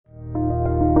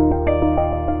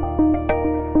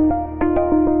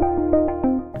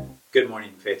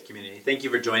Faith community. Thank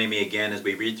you for joining me again as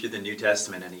we read through the New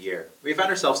Testament in a year. We found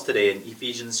ourselves today in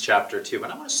Ephesians chapter 2,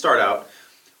 and I want to start out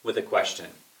with a question.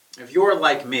 If you're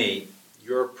like me,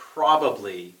 you're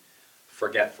probably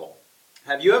forgetful.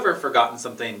 Have you ever forgotten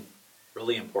something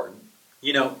really important?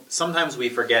 You know, sometimes we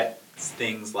forget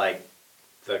things like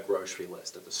the grocery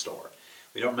list at the store.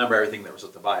 We don't remember everything that we're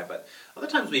supposed to buy, but other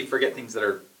times we forget things that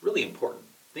are really important,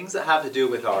 things that have to do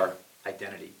with our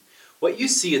identity. What you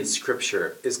see in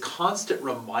Scripture is constant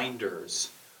reminders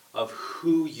of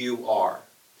who you are.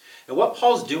 And what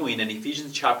Paul's doing in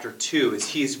Ephesians chapter 2 is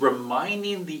he's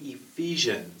reminding the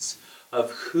Ephesians of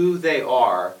who they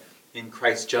are in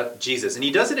Christ Jesus. And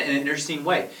he does it in an interesting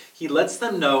way. He lets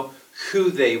them know who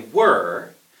they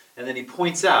were, and then he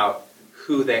points out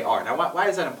who they are. Now, why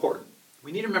is that important?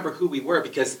 We need to remember who we were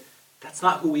because that's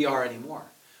not who we are anymore.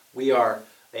 We are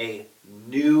a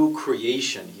new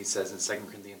creation, he says in 2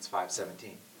 Corinthians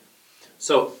 5:17.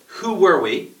 So, who were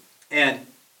we? And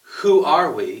who are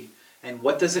we? And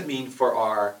what does it mean for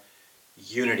our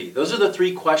unity? Those are the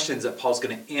three questions that Paul's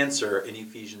going to answer in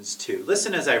Ephesians 2.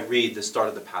 Listen as I read the start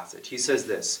of the passage. He says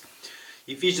this,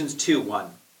 Ephesians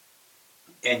 2:1,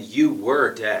 "And you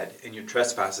were dead in your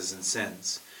trespasses and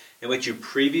sins, in which you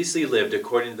previously lived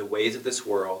according to the ways of this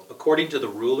world, according to the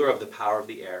ruler of the power of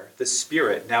the air, the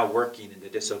spirit now working in the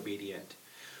disobedient.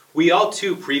 We all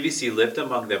too previously lived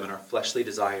among them in our fleshly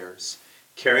desires,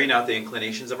 carrying out the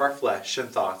inclinations of our flesh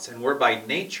and thoughts, and were by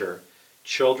nature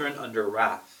children under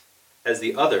wrath, as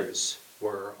the others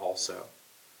were also."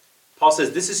 Paul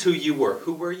says, this is who you were.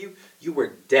 Who were you? You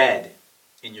were dead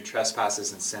in your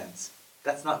trespasses and sins.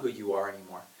 That's not who you are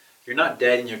anymore. You're not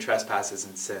dead in your trespasses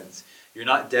and sins. You're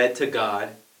not dead to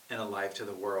God and alive to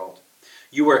the world.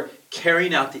 You were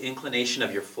carrying out the inclination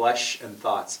of your flesh and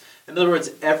thoughts. In other words,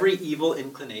 every evil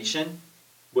inclination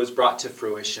was brought to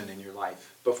fruition in your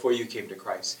life before you came to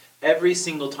Christ. Every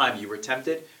single time you were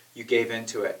tempted, you gave in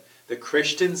to it. The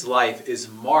Christian's life is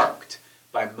marked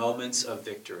by moments of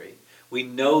victory. We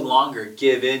no longer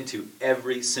give in to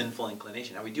every sinful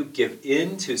inclination. Now, we do give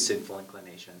in to sinful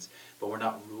inclinations, but we're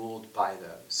not ruled by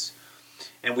those.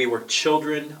 And we were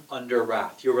children under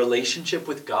wrath. Your relationship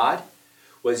with God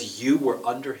was you were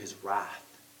under his wrath.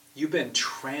 You've been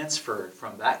transferred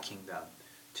from that kingdom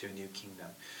to a new kingdom.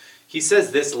 He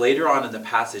says this later on in the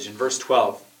passage in verse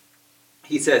 12.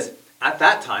 He says, at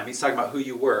that time, he's talking about who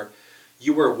you were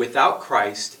without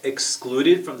Christ,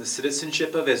 excluded from the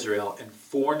citizenship of Israel, and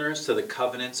foreigners to the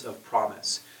covenants of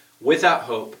promise, without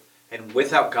hope and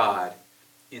without God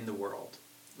in the world.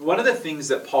 One of the things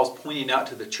that Paul's pointing out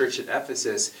to the church at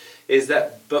Ephesus is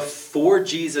that before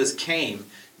Jesus came,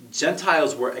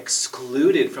 Gentiles were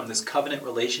excluded from this covenant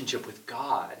relationship with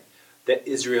God that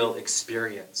Israel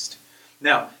experienced.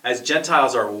 Now, as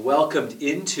Gentiles are welcomed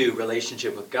into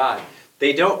relationship with God,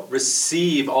 they don't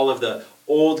receive all of the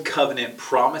old covenant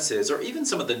promises or even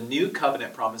some of the new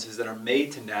covenant promises that are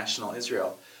made to national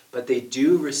Israel. But they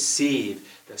do receive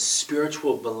the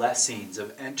spiritual blessings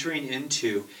of entering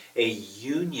into a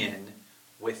union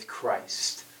with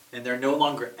Christ. And they're no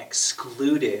longer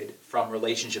excluded from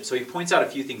relationships. So he points out a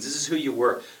few things. This is who you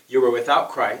were. You were without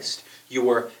Christ. You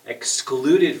were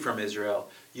excluded from Israel.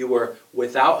 You were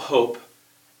without hope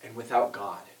and without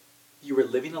God. You were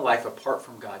living a life apart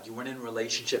from God. You weren't in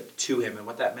relationship to him. And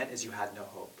what that meant is you had no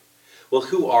hope. Well,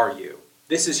 who are you?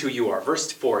 This is who you are.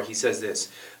 Verse 4, he says this,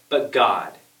 "But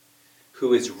God,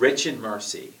 who is rich in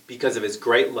mercy, because of his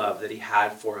great love that he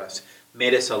had for us,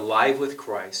 made us alive with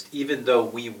Christ, even though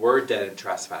we were dead in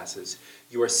trespasses.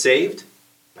 You are saved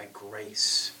by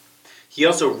grace. He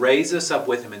also raised us up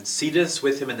with him and seated us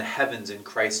with him in the heavens in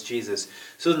Christ Jesus,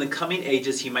 so in the coming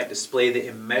ages he might display the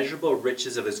immeasurable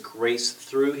riches of his grace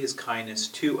through his kindness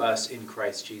to us in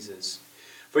Christ Jesus.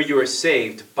 For you are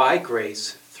saved by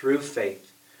grace through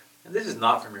faith. And this is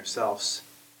not from yourselves.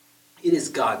 It is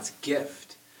God's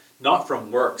gift, not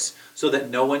from works, so that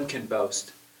no one can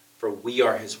boast. For we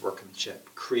are his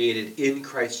workmanship, created in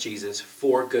Christ Jesus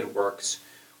for good works,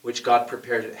 which God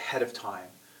prepared ahead of time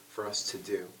for us to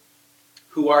do."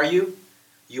 Who are you?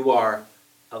 You are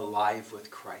alive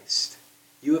with Christ.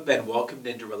 You have been welcomed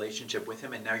into relationship with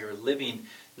him, and now you're living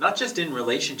not just in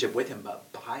relationship with him, but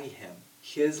by him.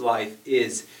 His life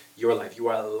is your life. You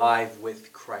are alive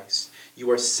with Christ. You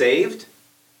are saved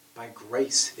by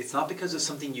grace. It's not because of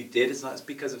something you did. It's not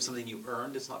because of something you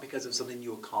earned. It's not because of something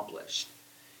you accomplished.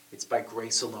 It's by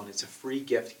grace alone. It's a free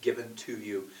gift given to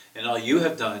you. And all you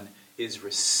have done is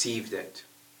received it.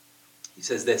 He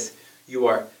says this, you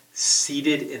are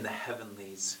seated in the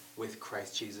heavenlies with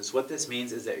Christ Jesus. What this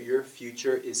means is that your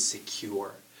future is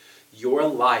secure. Your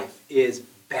life is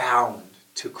bound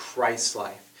to Christ's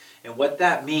life. And what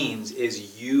that means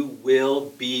is you will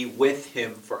be with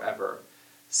him forever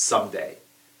someday.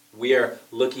 We are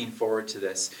looking forward to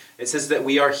this. It says that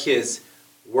we are his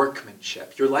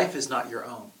workmanship. Your life is not your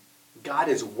own. God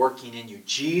is working in you.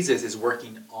 Jesus is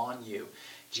working on you.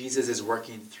 Jesus is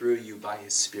working through you by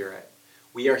his Spirit.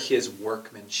 We are his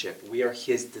workmanship. We are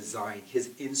his design,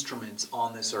 his instruments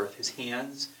on this earth, his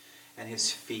hands and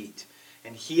his feet.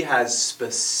 And he has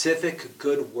specific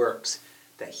good works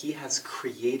that he has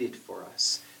created for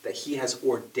us, that he has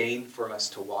ordained for us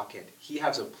to walk in. He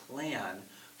has a plan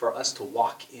for us to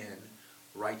walk in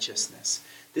righteousness.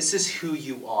 This is who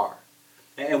you are.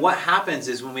 And what happens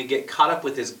is when we get caught up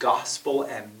with this gospel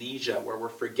amnesia, where we're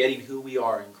forgetting who we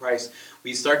are in Christ,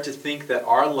 we start to think that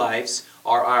our lives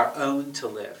are our own to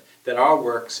live, that our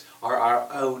works are our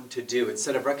own to do,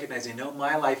 instead of recognizing, no,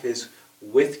 my life is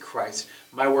with Christ.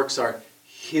 My works are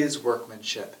his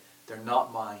workmanship. They're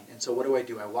not mine. And so what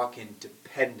do? I walk in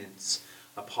dependence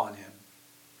upon him.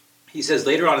 He says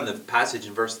later on in the passage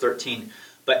in verse 13,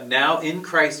 "But now in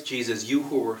Christ Jesus, you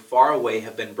who were far away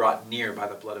have been brought near by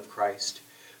the blood of Christ.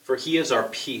 For he is our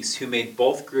peace, who made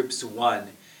both groups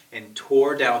one and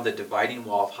tore down the dividing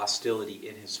wall of hostility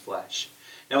in his flesh."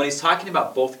 Now when he's talking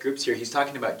about both groups here, he's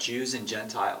talking about Jews and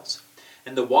Gentiles.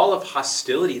 And the wall of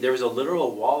hostility, there was a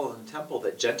literal wall in the temple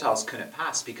that Gentiles couldn't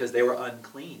pass because they were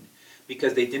unclean,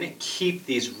 because they didn't keep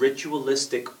these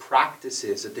ritualistic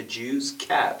practices that the Jews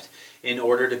kept in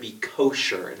order to be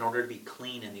kosher, in order to be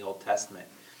clean in the Old Testament.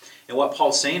 And what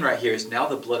Paul's saying right here is now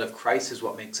the blood of Christ is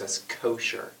what makes us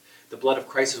kosher. The blood of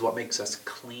Christ is what makes us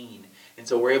clean. And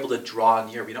so we're able to draw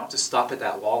near. We don't have to stop at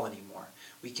that wall anymore.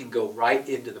 We can go right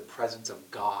into the presence of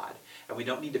God. And we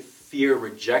don't need to fear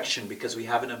rejection because we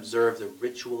haven't observed the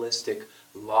ritualistic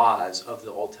laws of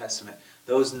the Old Testament.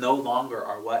 Those no longer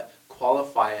are what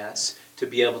qualify us to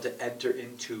be able to enter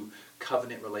into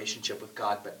covenant relationship with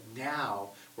God. But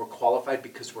now we're qualified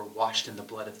because we're washed in the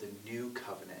blood of the new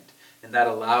covenant. And that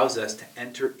allows us to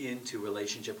enter into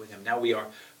relationship with him. Now we are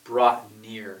brought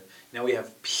near. Now we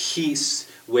have peace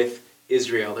with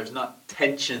Israel. There's not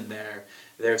tension there.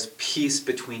 There's peace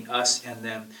between us and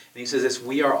them. And he says this,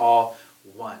 we are all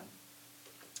one.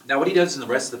 Now what he does in the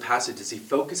rest of the passage is he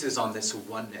focuses on this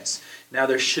oneness. Now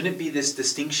there shouldn't be this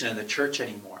distinction in the church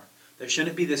anymore. There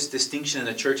shouldn't be this distinction in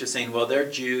the church of saying, well, they're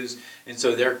Jews, and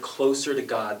so they're closer to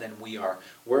God than we are.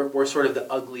 We're sort of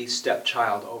the ugly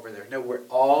stepchild over there. No, we're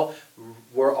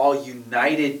all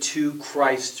united to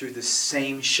Christ through the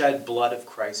same shed blood of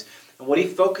Christ. And what he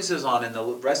focuses on in the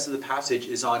rest of the passage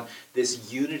is on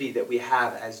this unity that we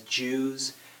have as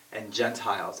Jews and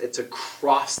Gentiles. It's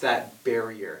across that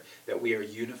barrier that we are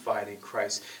unified in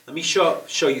Christ. Let me show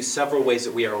you several ways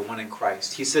that we are one in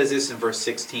Christ. He says this in verse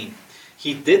 16.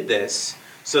 He did this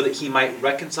so that he might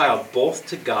reconcile both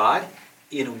to God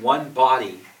in one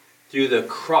body through the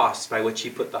cross by which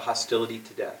he put the hostility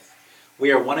to death.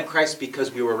 We are one in Christ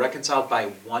because we were reconciled by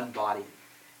one body.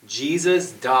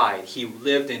 Jesus died. He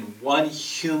lived in one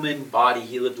human body.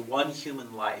 He lived one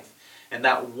human life. And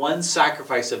that one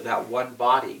sacrifice of that one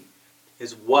body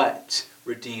is what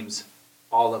redeems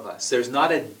all of us. There's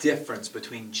not a difference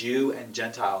between Jew and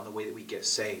Gentile in the way that we get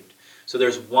saved. So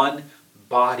there's one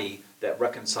body that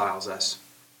reconciles us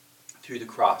through the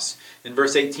cross. In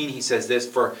verse 18 he says this,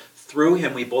 "For through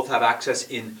him we both have access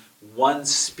in one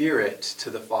Spirit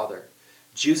to the Father."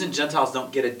 Jews and Gentiles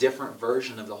don't get a different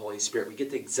version of the Holy Spirit. We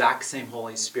get the exact same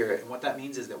Holy Spirit. And what that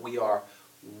means is that we are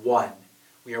one.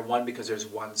 We are one because there's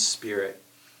one Spirit.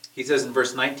 He says in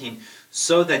verse 19,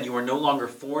 "So then you are no longer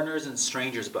foreigners and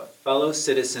strangers, but fellow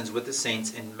citizens with the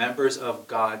saints and members of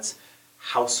God's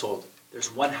household."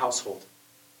 There's one household.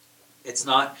 It's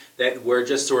not that we're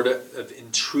just sort of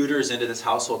intruders into this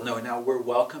household. No, now we're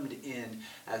welcomed in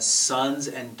as sons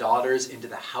and daughters into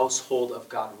the household of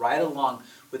God, right along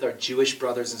with our Jewish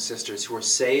brothers and sisters who are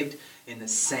saved in the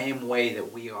same way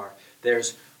that we are.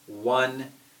 There's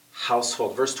one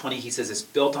household. Verse 20, he says, "It's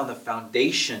built on the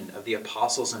foundation of the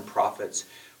apostles and prophets,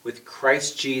 with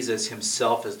Christ Jesus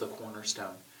himself as the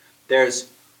cornerstone." There's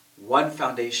one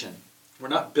foundation. We're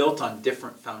not built on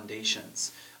different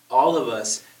foundations. All of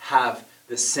us have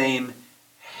the same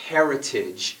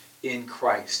heritage in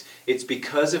Christ. It's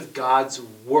because of God's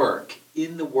work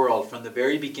in the world from the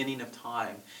very beginning of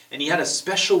time. And he had a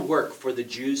special work for the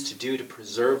Jews to do to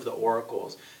preserve the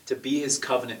oracles, to be his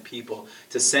covenant people,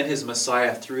 to send his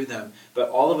Messiah through them. But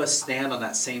all of us stand on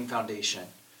that same foundation.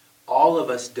 All of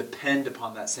us depend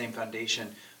upon that same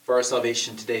foundation for our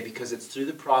salvation today, because it's through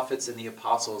the prophets and the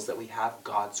apostles that we have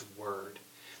God's word.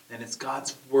 And it's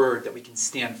God's word that we can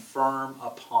stand firm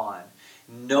upon,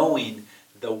 knowing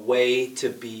the way to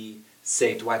be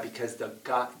saved. Why?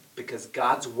 Because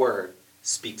God's word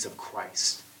speaks of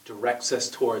Christ, directs us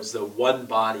towards the one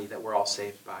body that we're all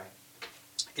saved by.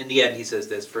 In the end, he says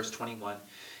this, verse 21,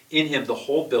 in him the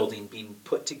whole building being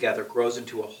put together grows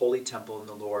into a holy temple in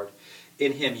the Lord.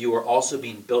 In him you are also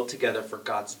being built together for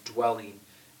God's dwelling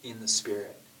in the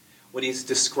Spirit. What he's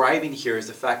describing here is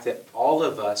the fact that all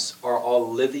of us are all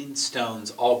living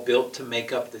stones, all built to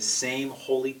make up the same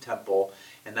holy temple,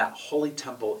 and that holy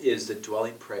temple is the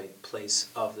dwelling place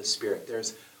of the Spirit.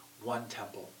 There's one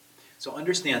temple. So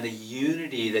understand the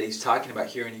unity that he's talking about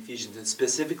here in Ephesians, and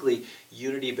specifically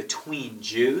unity between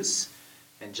Jews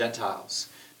and Gentiles.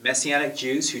 Messianic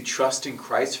Jews who trust in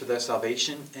Christ for their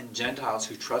salvation and Gentiles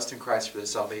who trust in Christ for their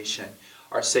salvation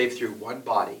are saved through one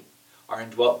body, are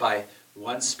indwelt by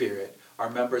one Spirit, are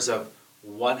members of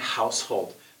one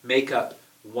household, make up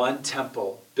one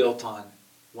temple built on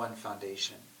one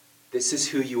foundation. This is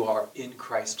who you are in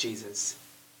Christ Jesus.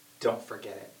 Don't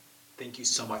forget it. Thank you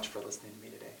so much for listening to me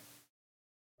today.